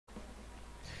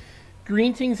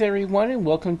Greetings, everyone, and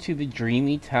welcome to the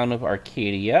dreamy town of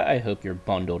Arcadia. I hope you're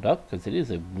bundled up because it is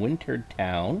a winter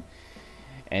town,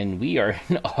 and we are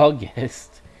in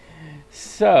August.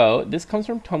 So, this comes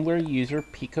from Tumblr user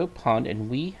Picopond, and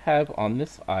we have on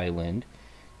this island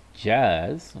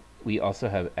Jazz. We also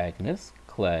have Agnes,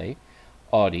 Clay,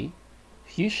 Audie,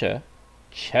 Fuchsia,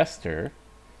 Chester,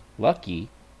 Lucky,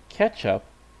 Ketchup,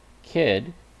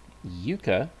 Kid,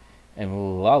 Yuka,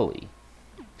 and Lolly.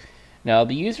 Now,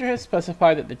 the user has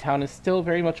specified that the town is still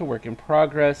very much a work in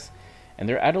progress, and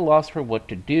they're at a loss for what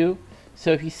to do.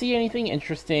 So if you see anything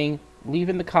interesting, leave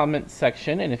in the comments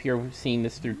section, and if you're seeing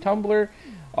this through Tumblr,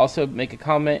 also make a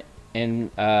comment and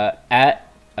at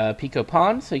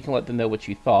Picopond so you can let them know what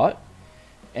you thought.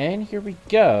 And here we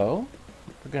go.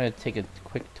 We're going to take a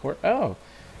quick tour. Oh,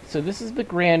 so this is the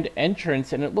grand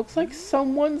entrance, and it looks like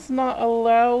someone's not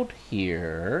allowed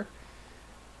here.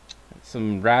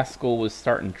 Some rascal was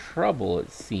starting trouble,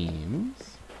 it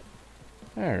seems.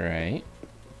 Alright.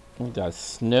 We got a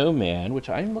snowman, which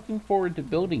I'm looking forward to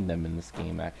building them in this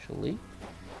game, actually.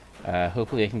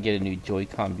 Hopefully I can get a new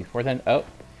Joy-Con before then. Oh,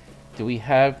 do we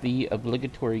have the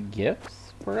obligatory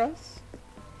gifts for us?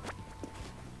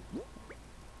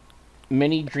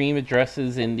 Many dream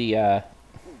addresses in the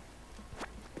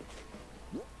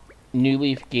New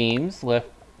Leaf games left.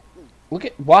 Look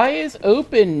at, why is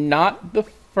open not the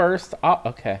first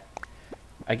okay.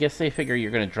 I guess they figure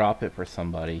you're gonna drop it for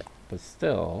somebody, but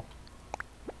still.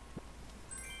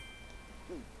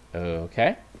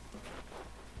 Okay.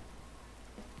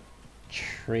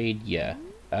 Trade ya.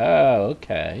 Oh,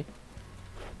 okay.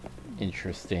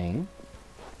 Interesting.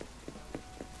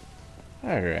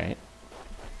 Alright.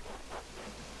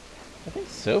 I think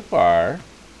so far.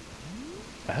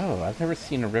 Oh, I've never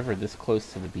seen a river this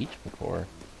close to the beach before.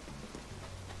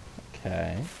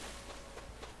 Okay.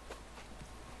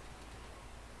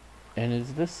 And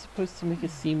is this supposed to make it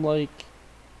seem like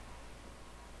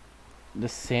the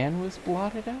sand was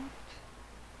blotted out?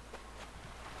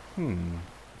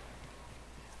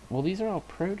 Well, these are all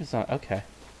pro design. Okay.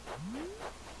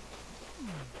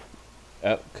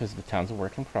 Oh, because the town's a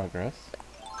work in progress.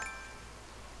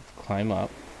 Let's climb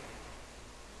up.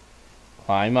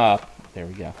 Climb up. There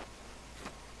we go.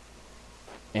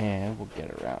 And we'll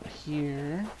get around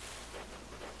here.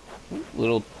 Ooh,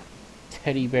 little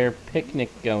teddy bear picnic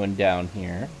going down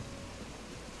here.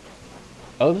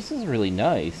 Oh, this is really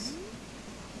nice.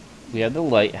 We have the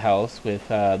lighthouse with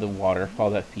the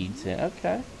waterfall that feeds in.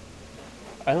 Okay.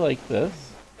 I like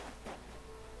this.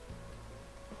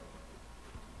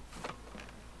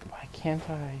 Why can't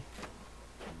I?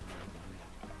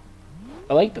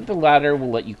 I like that the ladder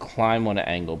will let you climb on an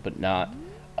angle, but not...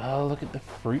 Oh, look at the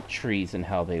fruit trees and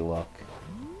how they look.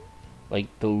 Like,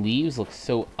 the leaves look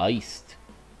so iced.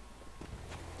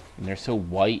 And they're so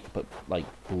white, but, like,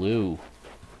 blue.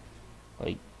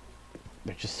 Like,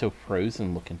 they're just so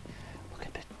frozen looking. Look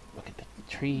at the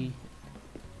tree.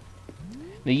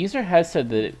 The user has said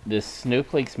that the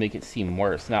snowflakes make it seem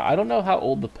worse. Now, I don't know how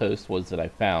old the post was that I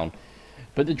found,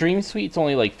 but the Dream Suite's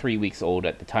only like 3 weeks old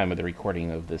at the time of the recording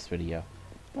of this video.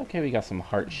 Okay, we got some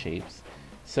heart shapes.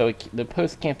 So the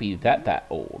post can't be that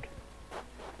old.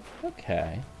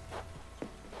 Okay.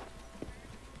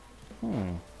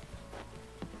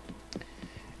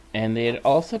 And they had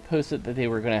also posted that they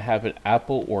were going to have an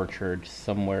apple orchard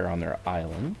somewhere on their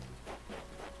island.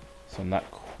 So I'm not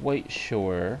quite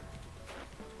sure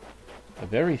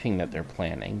of everything that they're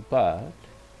planning, but...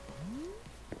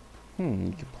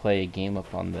 you could play a game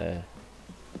up on the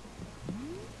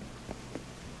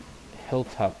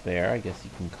hilltop there, I guess you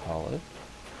can call it.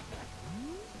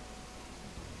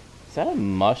 Is that a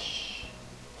mushroom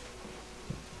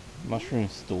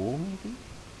stool, maybe?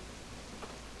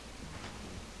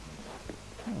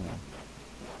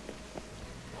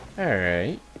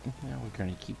 Alright, now we're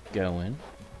gonna keep going.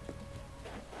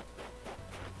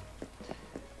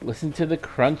 Listen to the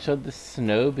crunch of the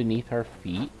snow beneath our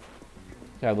feet.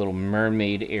 Got a little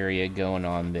mermaid area going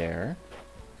on there.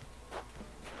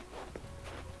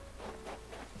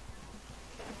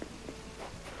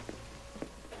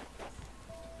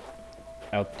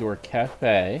 Outdoor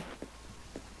cafe.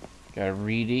 Got a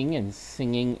reading and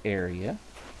singing area.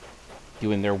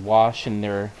 Doing their wash in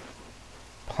their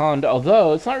pond.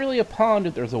 Although, it's not really a pond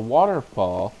if there's a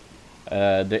waterfall.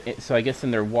 So I guess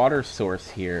in their water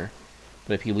source here.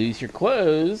 But if you lose your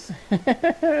clothes,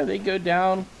 they go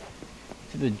down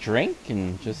to the drink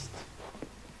and just...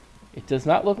 It does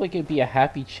not look like it'd be a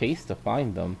happy chase to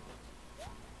find them.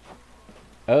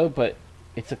 Oh, but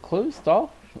it's a closed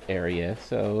off area,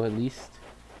 so at least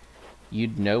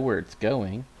you'd know where it's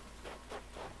going.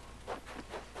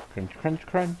 Crunch, crunch,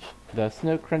 crunch. The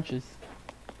snow crunches.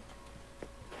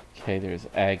 Okay, there's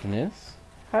Agnes.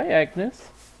 Hi, Agnes.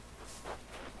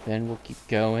 Then we'll keep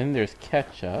going. There's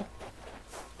Ketchup.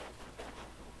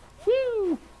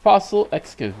 Woo! Fossil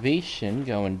excavation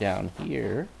going down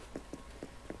here.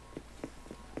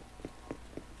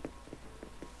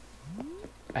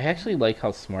 I actually like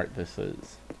how smart this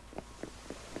is.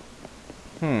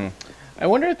 I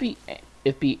wonder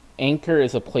if the anchor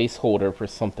is a placeholder for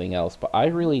something else, but I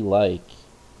really like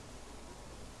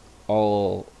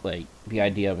the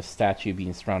idea of a statue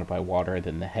being surrounded by water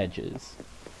than the hedges.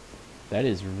 That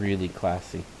is really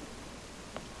classy.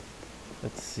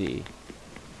 Let's see.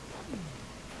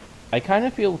 I kind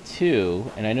of feel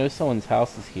too, and I know someone's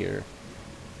house is here,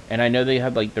 and I know they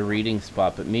have like the reading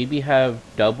spot, but maybe have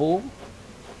double,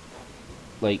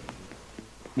 like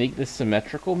make this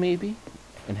symmetrical maybe,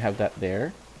 and have that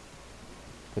there.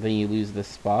 But then you lose this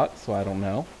spot, so I don't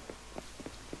know.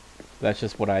 That's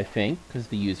just what I think, because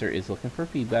the user is looking for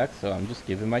feedback, so I'm just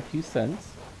giving my 2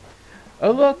 cents. Oh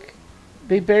look!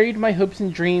 They buried my hopes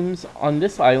and dreams on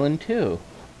this island too.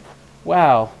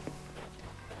 Wow.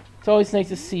 It's always nice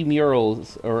to see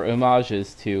murals or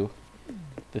homages to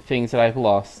the things that I've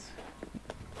lost.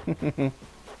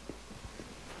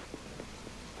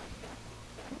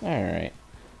 Alright.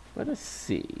 Let us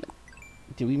see.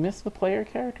 Do we miss the player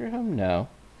character home? No.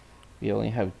 We only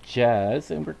have Jazz,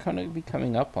 and we're going to be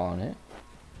coming up on it.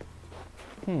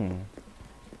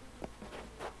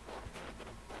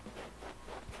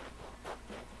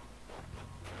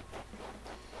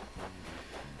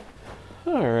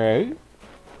 Alright.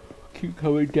 Keep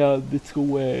coming down this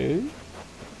way.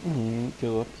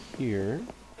 Go up here.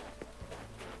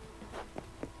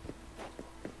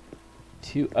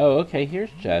 Oh, okay,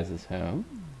 here's Jazz's home.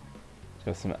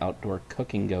 Got some outdoor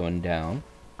cooking going down.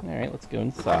 Alright, let's go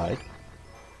inside.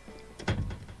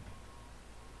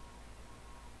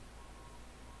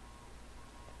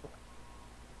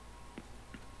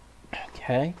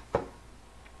 Okay.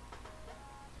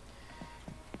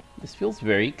 This feels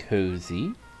very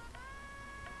cozy.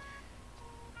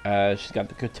 She's got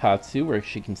the kotatsu where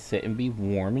she can sit and be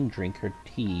warm and drink her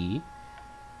tea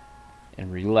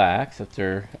and relax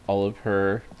after all of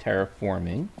her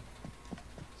terraforming.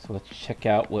 So let's check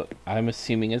out what I'm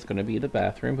assuming is going to be the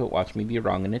bathroom, but watch me be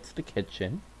wrong and it's the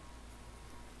kitchen.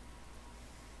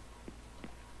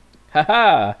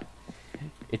 Haha!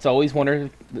 It's always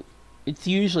it's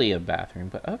usually a bathroom,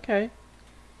 but okay.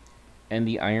 And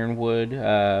the ironwood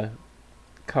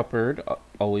cupboard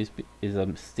always is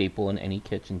a staple in any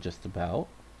kitchen just about.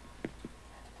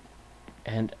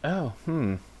 And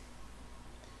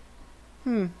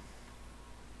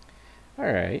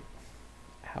Alright.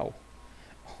 Ow.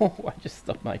 Oh, I just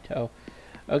stubbed my toe.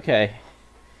 Okay.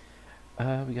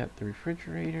 We got the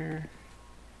refrigerator.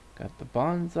 Got the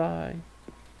bonsai.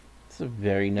 It's a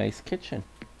very nice kitchen.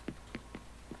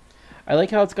 I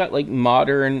like how it's got like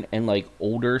modern and like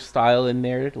older style in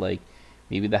there. Like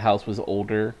maybe the house was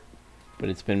older, but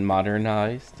it's been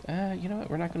modernized. You know what?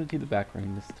 We're not going to do the back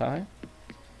room this time.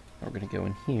 We're going to go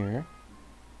in here.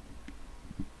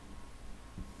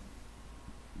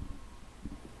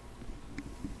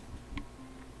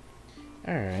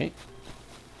 Alright.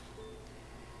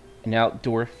 An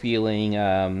outdoor feeling,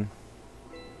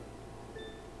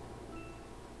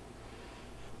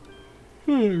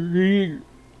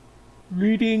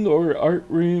 reading or art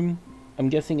room. I'm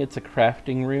guessing it's a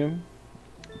crafting room,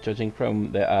 judging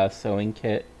from the sewing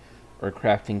kit or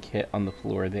crafting kit on the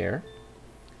floor there.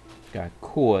 Got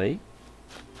koi.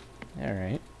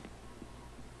 Alright.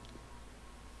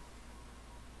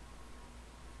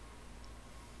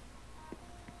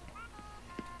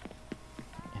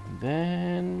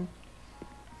 Then,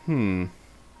 I'm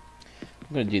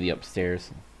going to do the upstairs.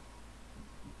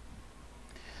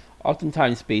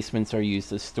 Oftentimes, basements are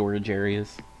used as storage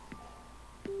areas.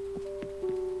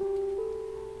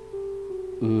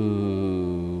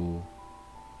 Ooh.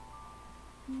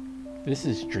 This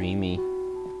is dreamy.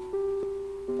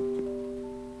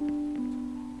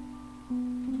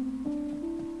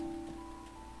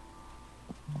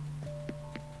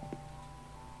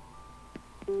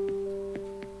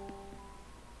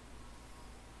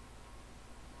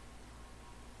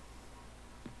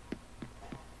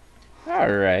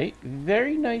 Alright,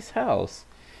 very nice house.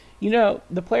 You know,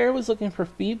 the player was looking for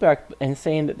feedback and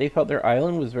saying that they felt their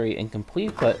island was very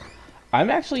incomplete, but I'm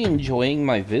actually enjoying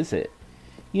my visit.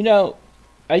 You know,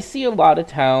 I see a lot of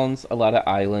towns, a lot of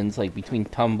islands, like between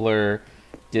Tumblr,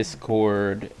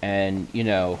 Discord, and, you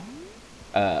know,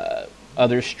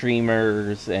 other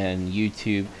streamers and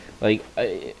YouTube. Like,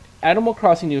 Animal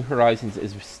Crossing New Horizons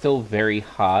is still very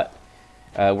hot.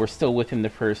 We're still within the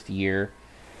first year.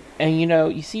 And, you know,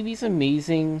 you see these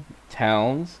amazing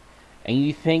towns, And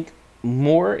you think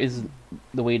more is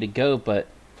the way to go, but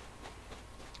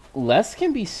less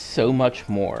can be so much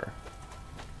more.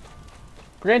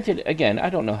 Granted, again, I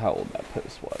don't know how old that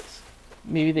post was.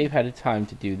 Maybe they've had a time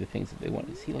to do the things that they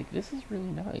wanted to see. Like, this is really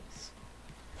nice.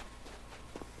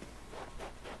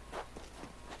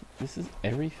 This is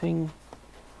everything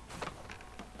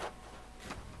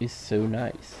is so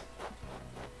nice.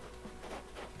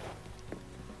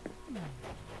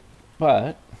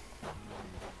 But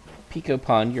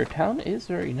Picopond, your town is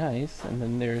very nice, and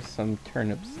then there's some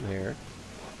turnips there.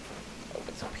 Oh,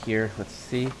 what's up here? Let's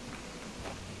see.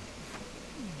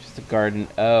 Just a garden.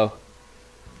 Oh.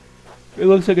 It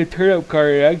looks like a turnip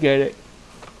garden, I get it.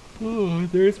 Oh,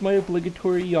 there's my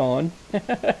obligatory yawn.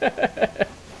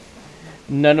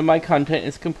 None of my content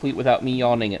is complete without me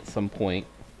yawning at some point.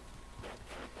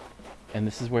 And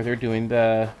this is where they're doing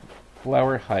the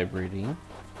flower hybriding.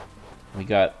 We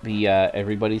got the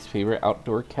everybody's favorite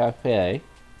outdoor cafe.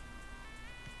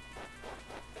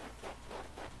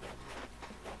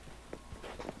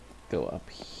 Go up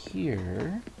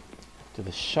here to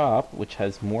the shop, which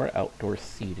has more outdoor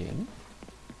seating.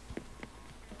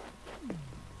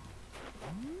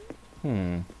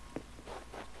 I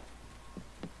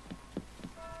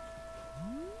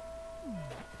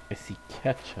see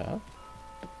ketchup.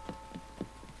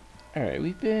 Alright,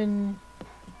 we've been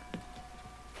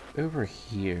over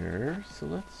here, so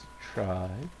let's try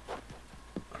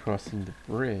crossing the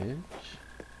bridge.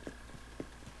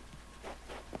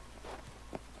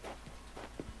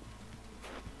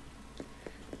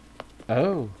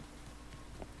 Oh.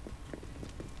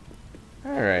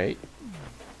 Alright.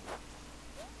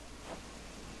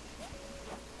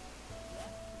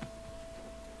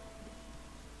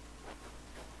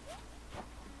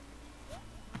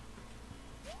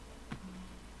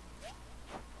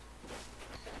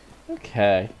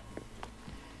 Okay.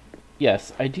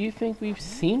 Yes, I do think we've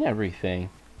seen everything.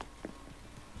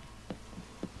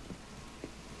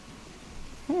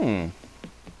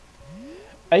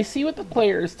 I see what the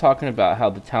player is talking about, how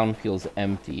the town feels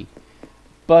empty.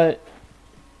 But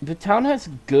the town has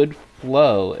good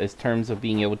flow as terms of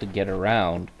being able to get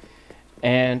around.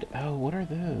 And, oh, what are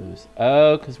those?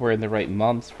 Oh, because we're in the right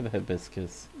months for the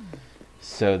hibiscus.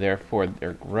 So therefore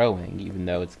they're growing, even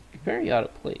though it's very out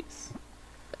of place.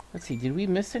 Let's see, did we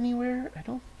miss anywhere? I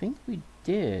don't think we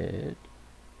did.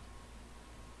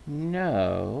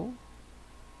 No.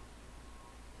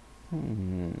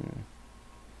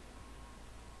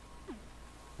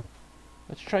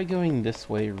 Let's try going this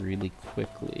way really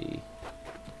quickly.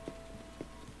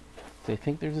 So I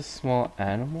think there's a small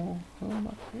animal home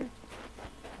up here.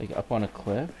 Like up on a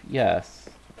cliff? Yes.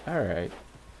 Alright.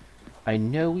 I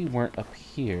know we weren't up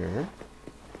here.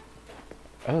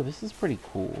 Oh, this is pretty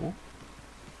cool.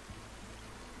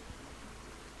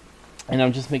 And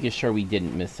I'm just making sure we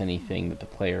didn't miss anything that the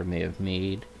player may have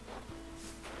made.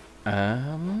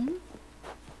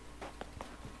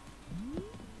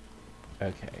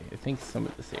 Okay, I think some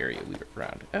of this area we were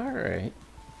around. Alright.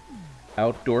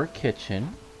 Outdoor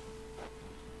kitchen.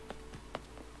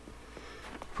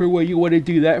 For when you want to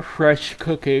do that fresh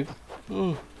cooking.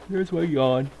 Oh, there's my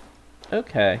yawn.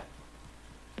 Okay.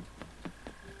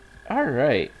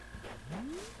 Alright.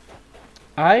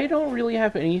 I don't really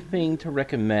have anything to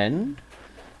recommend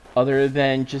other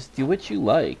than just do what you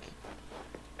like.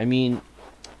 I mean,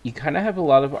 you kind of have a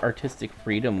lot of artistic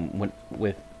freedom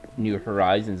with New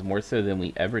Horizons, more so than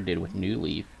we ever did with New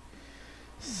Leaf.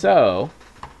 So,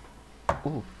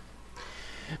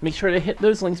 make sure to hit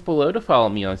those links below to follow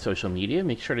me on social media.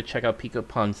 Make sure to check out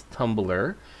Picopond's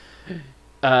Tumblr.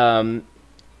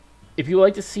 If you would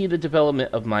like to see the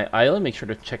development of my island, make sure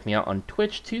to check me out on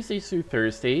Twitch Tuesdays through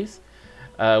Thursdays,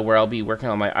 where I'll be working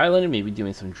on my island and maybe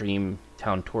doing some dream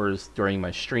town tours during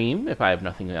my stream if I have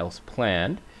nothing else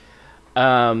planned.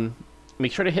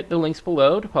 Make sure to hit the links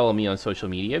below to follow me on social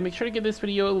media. Make sure to give this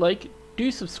video a like, do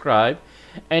subscribe,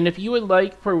 and if you would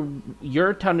like for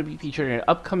your town to be featured in an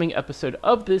upcoming episode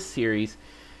of this series,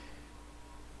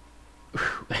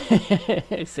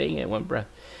 saying it in one breath,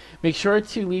 make sure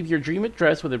to leave your dream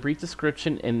address with a brief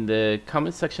description in the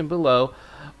comment section below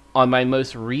on my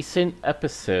most recent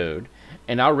episode,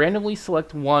 and I'll randomly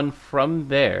select one from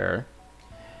there,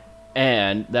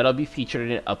 and that'll be featured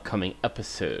in an upcoming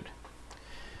episode.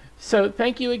 So,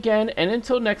 thank you again, and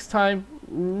until next time,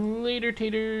 later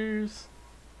taters!